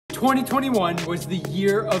2021 was the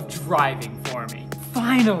year of driving for me.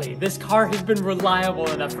 Finally, this car has been reliable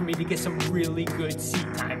enough for me to get some really good seat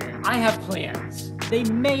time in. I have plans. They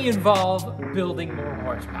may involve building more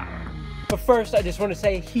horsepower. But first, I just want to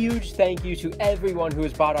say a huge thank you to everyone who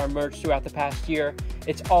has bought our merch throughout the past year.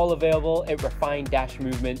 It's all available at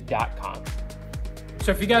refined-movement.com.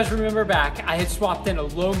 So if you guys remember back, I had swapped in a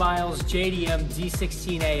low miles JDM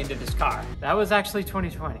D16A into this car. That was actually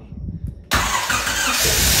 2020.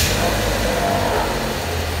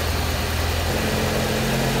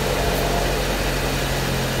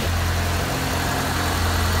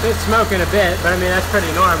 It's smoking a bit, but I mean, that's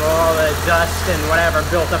pretty normal. All the dust and whatever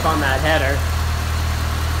built up on that header.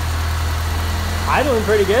 Idling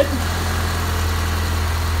pretty good.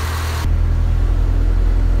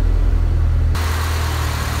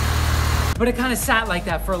 But it kind of sat like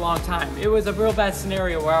that for a long time. It was a real bad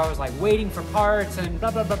scenario where I was like waiting for parts and blah,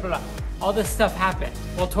 blah, blah, blah, blah. All this stuff happened.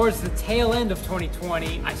 Well, towards the tail end of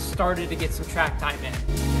 2020, I started to get some track time in.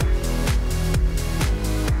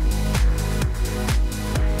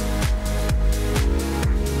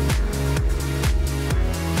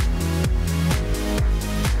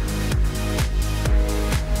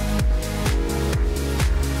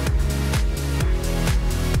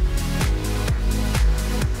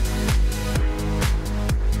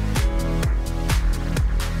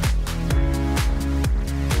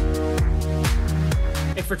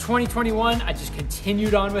 For 2021, I just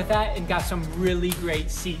continued on with that and got some really great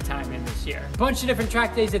seat time in this year. A bunch of different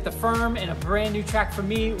track days at the firm and a brand new track for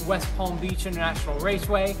me, West Palm Beach International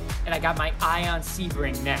Raceway, and I got my eye on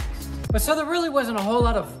Sebring next. But so there really wasn't a whole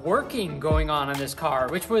lot of working going on this car,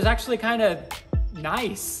 which was actually kind of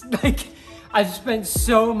nice. Like, I've spent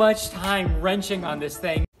so much time wrenching on this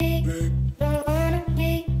thing.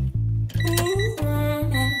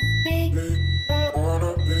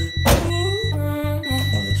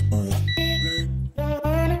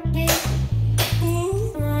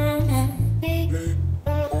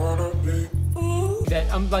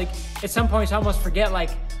 I'm like, at some points I almost forget, like,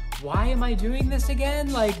 why am I doing this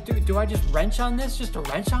again? Like, do I just wrench on this just to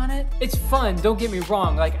wrench on it? It's fun, don't get me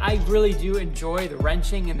wrong. Like, I really do enjoy the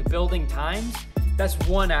wrenching and the building times. That's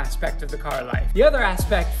one aspect of the car life. The other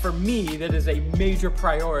aspect for me that is a major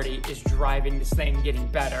priority is driving this thing, getting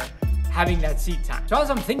better, having that seat time. So as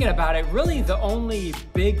I'm thinking about it, really the only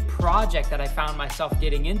big project that I found myself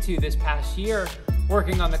getting into this past year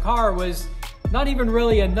working on the car was not even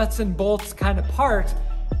really a nuts and bolts kind of part.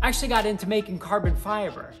 I actually got into making carbon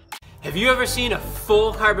fiber. Have you ever seen a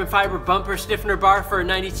full carbon fiber bumper stiffener bar for a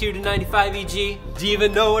 92 to 95 EG? Do you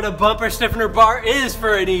even know what a bumper stiffener bar is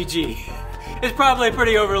for an EG? It's probably a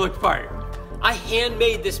pretty overlooked part. I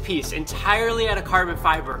handmade this piece entirely out of carbon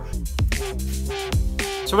fiber.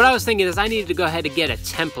 So what I was thinking is I needed to go ahead and get a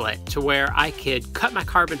template to where I could cut my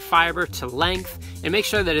carbon fiber to length and make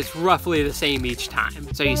sure that it's roughly the same each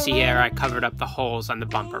time. So you see here I covered up the holes on the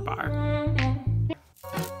bumper bar.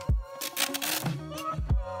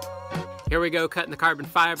 Here we go, cutting the carbon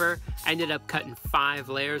fiber. I ended up cutting 5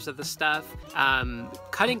 layers of the stuff.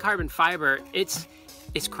 Cutting carbon fiber, it's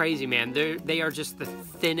crazy, man. They are just the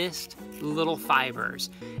thinnest little fibers.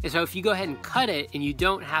 And so if you go ahead and cut it and you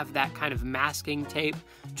don't have that kind of masking tape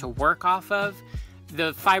to work off of,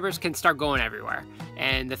 the fibers can start going everywhere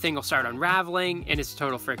and the thing will start unraveling and it's a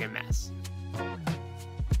total freaking mess.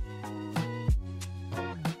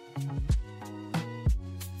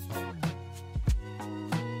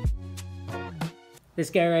 This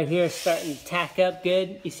guy right here is starting to tack up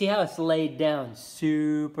good. You see how it's laid down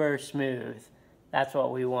super smooth. That's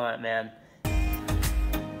what we want, man.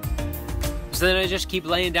 So then I just keep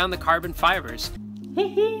laying down the carbon fibers.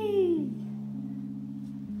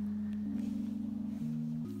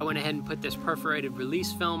 I went ahead and put this perforated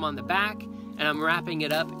release film on the back and I'm wrapping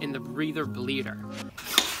it up in the breather bleeder.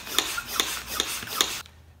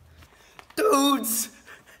 Dudes!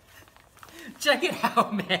 Check it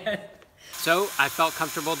out, man. So I felt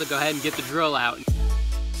comfortable to go ahead and get the drill out.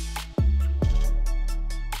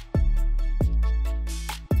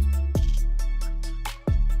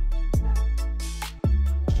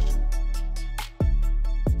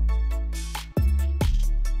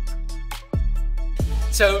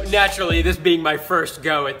 So naturally, this being my first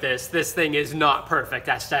go at this thing is not perfect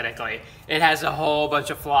aesthetically. It has a whole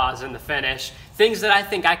bunch of flaws in the finish. Things that I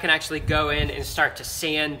think I can actually go in and start to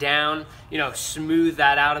sand down, you know, smooth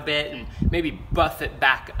that out a bit and maybe buff it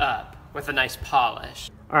back up with a nice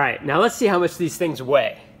polish. All right, now let's see how much these things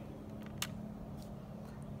weigh.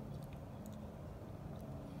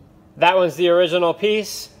 That one's the original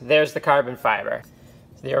piece. There's the carbon fiber.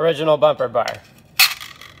 It's the original bumper bar.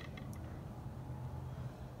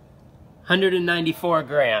 194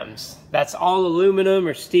 grams. That's all aluminum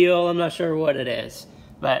or steel, I'm not sure what it is,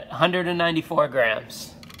 but 194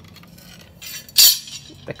 grams.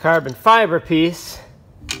 The carbon fiber piece,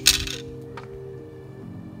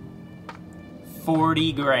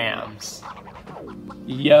 40 grams.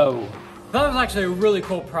 Yo. That was actually a really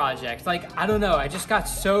cool project. Like, I don't know, I just got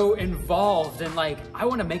so involved and like, I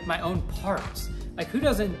want to make my own parts. Like, who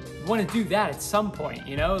doesn't want to do that at some point,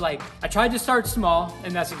 you know? Like, I tried to start small,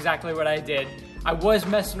 and that's exactly what I did. I was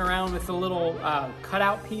messing around with the little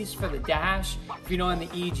cutout piece for the dash. If you know, on the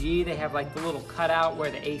EG, they have like the little cutout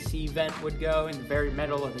where the AC vent would go in the very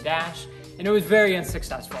middle of the dash, and it was very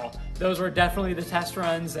unsuccessful. Those were definitely the test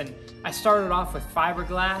runs, and I started off with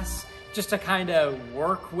fiberglass just to kind of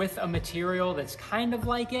work with a material that's kind of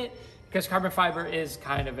like it, because carbon fiber is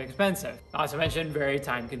kind of expensive. Not to mention very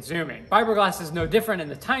time consuming. Fiberglass is no different in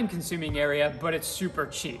the time consuming area, but it's super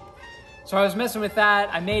cheap. So I was messing with that,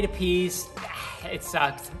 I made a piece, it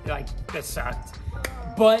sucked, like this sucked.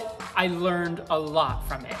 But I learned a lot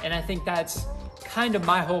from it, and I think that's kind of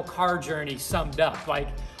my whole car journey summed up. Like,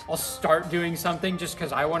 I'll start doing something just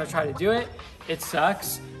because I want to try to do it, it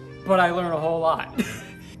sucks, but I learn a whole lot.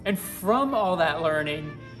 And from all that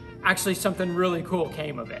learning, actually something really cool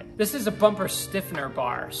came of it. This is a bumper stiffener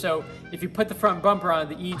bar. So if you put the front bumper on,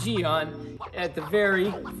 the EG on, at the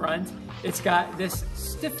very front, it's got this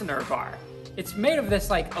stiffener bar. It's made of this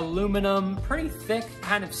like aluminum, pretty thick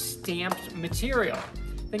kind of stamped material.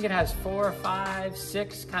 I think it has 4, 5,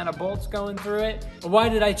 6 kind of bolts going through it. But why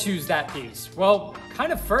did I choose that piece? Well,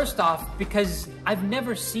 kind of first off, because I've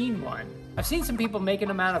never seen one. I've seen some people making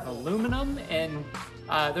them out of aluminum, and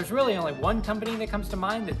there's really only one company that comes to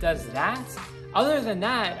mind that does that. Other than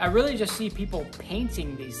that, I really just see people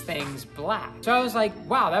painting these things black. So I was like,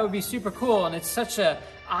 wow, that would be super cool, and it's such a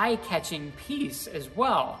eye-catching piece as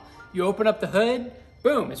well. You open up the hood,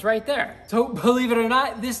 boom, it's right there. So believe it or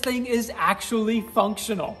not, this thing is actually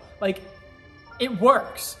functional. Like, it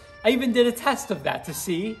works. I even did a test of that to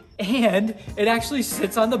see, and it actually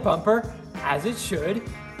sits on the bumper as it should,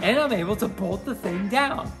 and I'm able to bolt the thing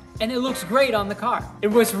down. And it looks great on the car.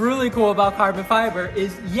 And what's really cool about carbon fiber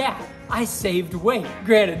is, yeah, I saved weight.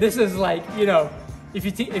 Granted, this is like, you know,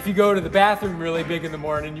 if you go to the bathroom really big in the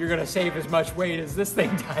morning, you're gonna save as much weight as this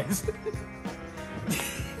thing does.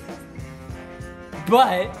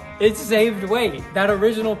 But it saved weight. That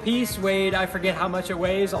original piece weighed, I forget how much it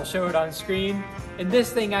weighs, I'll show it on screen. And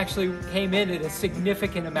this thing actually came in at a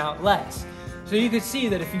significant amount less. So you could see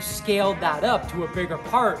that if you scaled that up to a bigger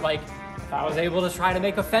part, like if I was able to try to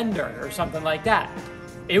make a fender or something like that,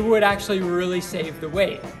 it would actually really save the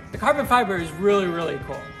weight. The carbon fiber is really, really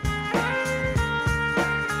cool.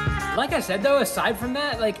 Like I said though, aside from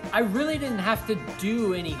that, like I really didn't have to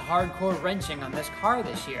do any hardcore wrenching on this car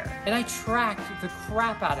this year. And I tracked the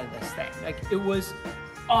crap out of this thing. Like, it was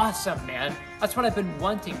awesome, man. That's what I've been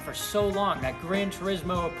wanting for so long, that Gran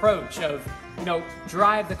Turismo approach of, you know,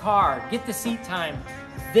 drive the car, get the seat time,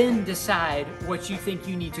 then decide what you think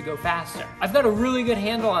you need to go faster. I've got a really good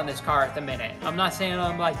handle on this car at the minute. I'm not saying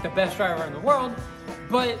I'm like the best driver in the world,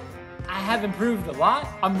 but I have improved a lot.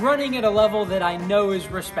 I'm running at a level that I know is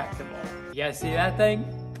respectable. You guys see that thing?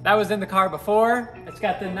 That was in the car before. It's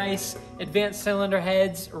got the nice advanced cylinder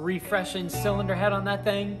heads, refreshing cylinder head on that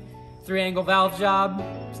thing. 3-angle valve job.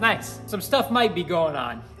 It's nice. Some stuff might be going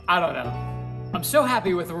on. I don't know. I'm so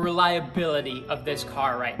happy with the reliability of this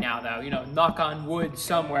car right now though. You know, knock on wood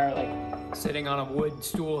somewhere, like sitting on a wood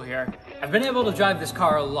stool here. I've been able to drive this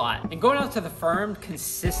car a lot, and going out to the firm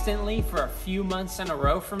consistently for a few months in a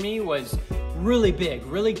row for me was really big,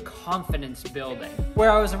 really confidence building.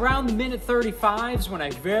 Where I was around the minute 35s when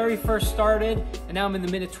I very first started, and now I'm in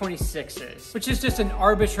the minute 26s, which is just an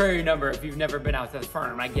arbitrary number if you've never been out to the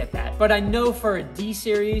firm, I get that. But I know for a D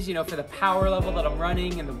series, you know, for the power level that I'm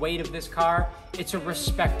running and the weight of this car, it's a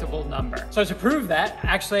respectable number. So to prove that,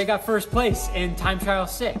 actually I got first place in time trial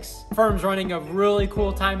 6. Firm's running a really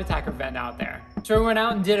cool time attack event out there. So we went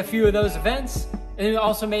out and did a few of those events, and we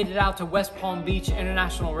also made it out to West Palm Beach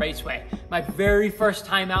International Raceway. My very first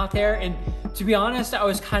time out there, and to be honest, I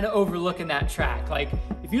was kind of overlooking that track. Like,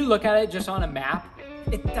 if you look at it just on a map,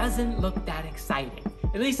 it doesn't look that exciting.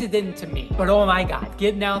 At least it didn't to me. But oh my God,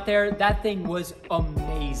 getting out there, that thing was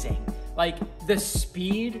amazing. Like, the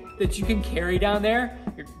speed that you can carry down there,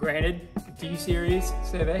 granted, D-Series,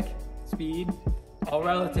 Civic, speed, all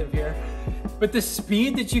relative here. But the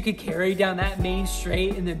speed that you could carry down that main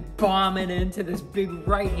straight and then bomb it into this big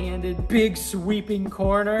right-handed, big sweeping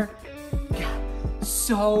corner, God,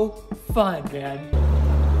 so fun, man.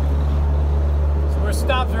 So we're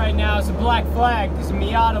stopped right now. It's a black flag because a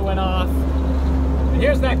Miata went off. And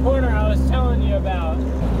here's that corner I was telling you about.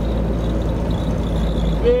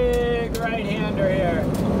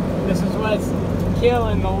 now it's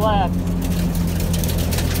killing the left.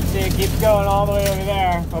 See, it keeps going all the way over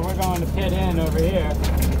there, but we're going to pit in over here.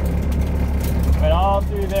 But all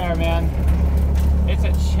through there, man, it's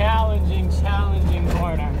a challenging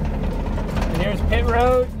corner. And here's pit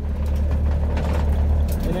road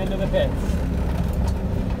and into the pits.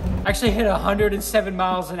 Actually hit 107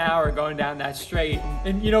 miles an hour going down that straight.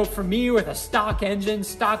 And you know, for me with a stock engine,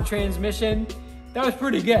 stock transmission, that was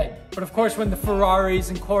pretty good. But of course, when the Ferraris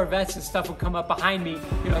and Corvettes and stuff would come up behind me,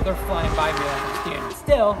 you know, they're flying by me like I'm standing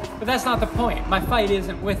still. But that's not the point. My fight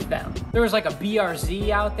isn't with them. There was like a BRZ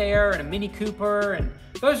out there and a Mini Cooper, and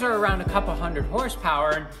those are around a couple hundred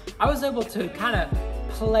horsepower. And I was able to kind of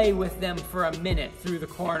play with them for a minute through the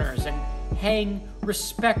corners and hang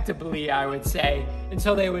respectably, I would say,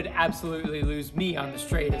 until they would absolutely lose me on the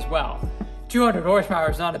straight as well. 200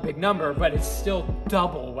 horsepower is not a big number, but it's still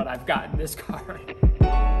double what I've got in this car.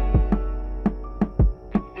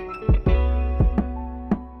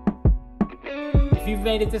 If you've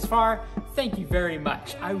made it this far, thank you very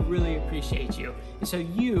much. I really appreciate you. And so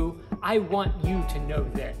I want you to know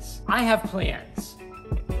this. I have plans.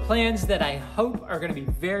 Plans that I hope are gonna be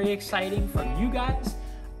very exciting for you guys.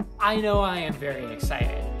 I know I am very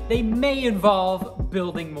excited. They may involve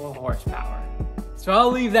building more horsepower. So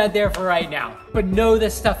I'll leave that there for right now, but know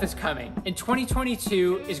this stuff is coming. And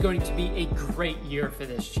 2022 is going to be a great year for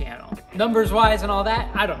this channel. Numbers wise and all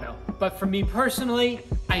that, I don't know. But for me personally,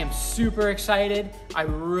 I am super excited. I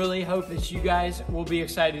really hope that you guys will be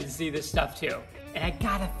excited to see this stuff too. And I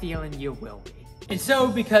got a feeling you will be. And so,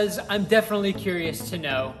 because I'm definitely curious to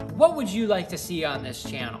know, what would you like to see on this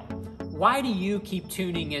channel? Why do you keep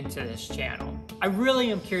tuning into this channel? I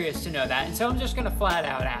really am curious to know that, and so I'm just gonna flat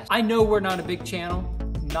out ask. I know we're not a big channel,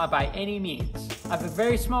 not by any means. I have a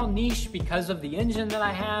very small niche because of the engine that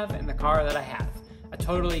I have and the car that I have. I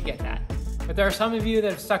totally get that. But there are some of you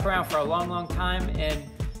that have stuck around for a long time, and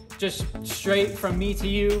just straight from me to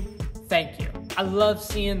you, thank you. I love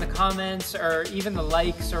seeing the comments or even the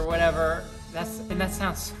likes or whatever. That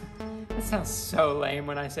sounds so lame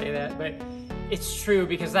when I say that, but it's true,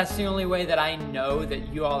 because that's the only way that I know that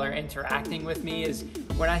you all are interacting with me, is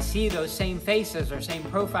when I see those same faces or same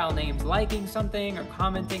profile names liking something or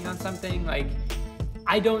commenting on something. Like,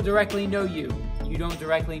 I don't directly know you. You don't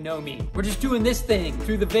directly know me. We're just doing this thing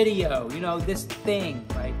through the video, you know, this thing,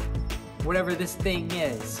 like whatever this thing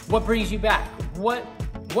is. What brings you back? What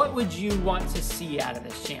would you want to see out of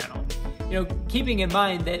this channel? You know, keeping in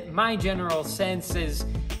mind that my general sense is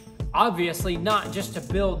obviously not just to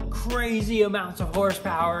build crazy amounts of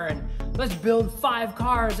horsepower and let's build 5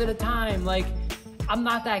 cars at a time. Like, I'm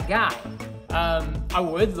not that guy. I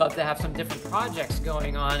would love to have some different projects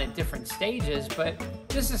going on at different stages, but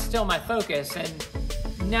this is still my focus. And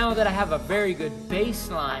now that I have a very good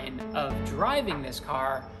baseline of driving this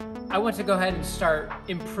car, I want to go ahead and start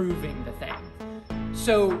improving the thing.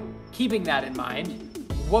 So keeping that in mind,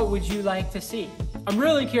 what would you like to see? I'm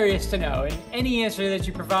really curious to know, and any answer that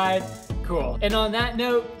you provide, cool. And on that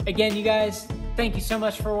note, again, you guys, thank you so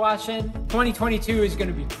much for watching. 2022 is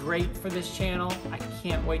gonna be great for this channel. I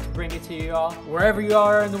can't wait to bring it to you all. Wherever you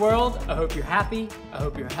are in the world, I hope you're happy, I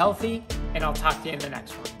hope you're healthy, and I'll talk to you in the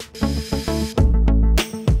next one.